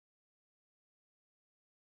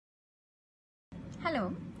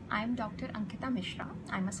Hello, I'm Dr. Ankita Mishra.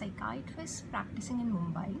 I'm a psychiatrist practicing in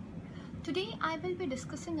Mumbai. Today I will be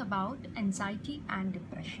discussing about anxiety and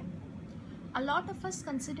depression. A lot of us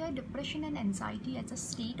consider depression and anxiety as a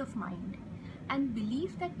state of mind and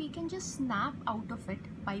believe that we can just snap out of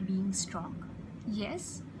it by being strong.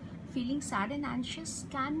 Yes, feeling sad and anxious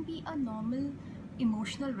can be a normal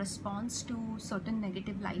emotional response to certain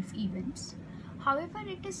negative life events. However,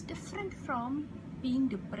 it is different from being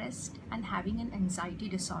depressed and having an anxiety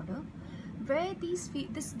disorder, where these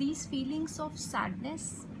feelings of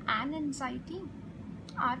sadness and anxiety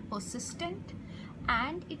are persistent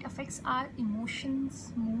and it affects our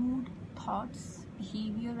emotions, mood, thoughts,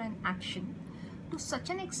 behavior, and action to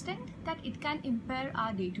such an extent that it can impair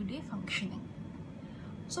our day-to-day functioning.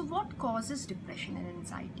 So, what causes depression and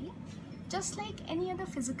anxiety? Just like any other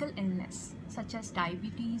physical illness, such as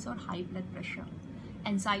diabetes or high blood pressure,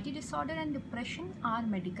 anxiety disorder and depression are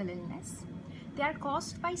medical illness. They are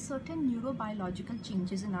caused by certain neurobiological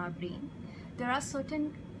changes in our brain. There are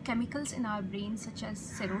certain chemicals in our brain, such as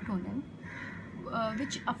serotonin,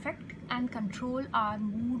 which affect and control our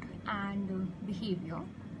mood and behavior.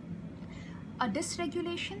 A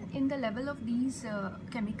dysregulation in the level of these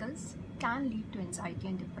chemicals can lead to anxiety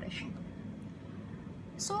and depression.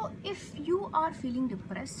 So, if you are feeling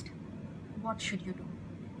depressed, what should you do?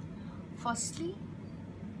 Firstly,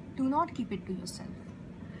 do not keep it to yourself.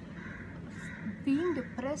 Being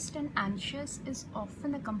depressed and anxious is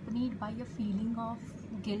often accompanied by a feeling of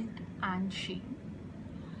guilt and shame,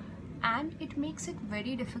 and it makes it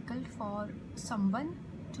very difficult for someone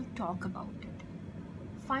to talk about it.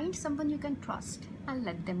 Find someone you can trust and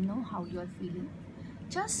let them know how you are feeling.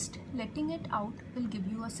 Just letting it out will give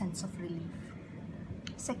you a sense of relief.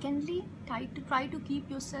 Secondly, try to keep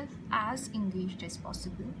yourself as engaged as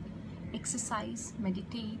possible. Exercise,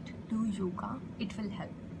 meditate, do yoga, it will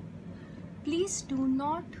help. Please do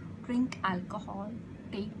not drink alcohol,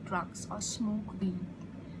 take drugs, or smoke weed.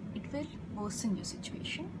 It will worsen your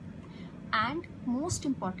situation. And most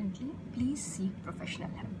importantly, please seek professional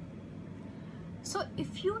help. So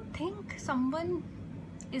if you think someone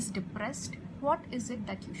is depressed, what is it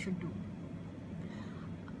that you should do?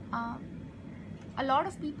 A lot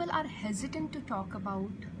of people are hesitant to talk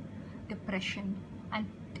about depression and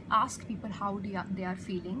ask people how they are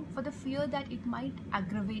feeling for the fear that it might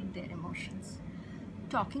aggravate their emotions.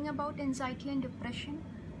 Talking about anxiety and depression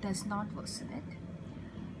does not worsen it.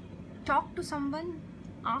 Talk to someone,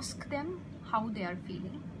 ask them how they are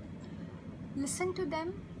feeling. Listen to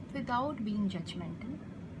them without being judgmental.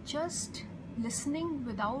 Just listening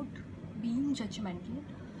without being judgmental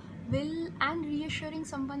and reassuring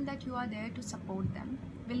someone that you are there to support them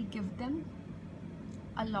will give them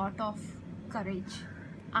a lot of courage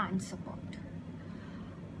and support.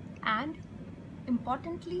 And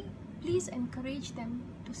importantly, please encourage them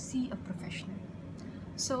to see a professional.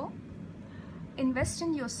 So, invest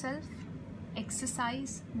in yourself,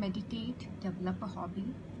 exercise, meditate, develop a hobby,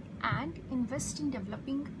 and invest in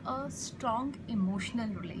developing a strong emotional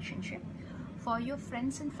relationship. For your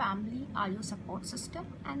friends and family are your support system,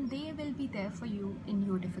 and they will be there for you in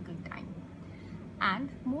your difficult time.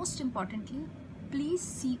 And most importantly, please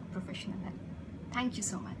seek professional help. Thank you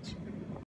so much.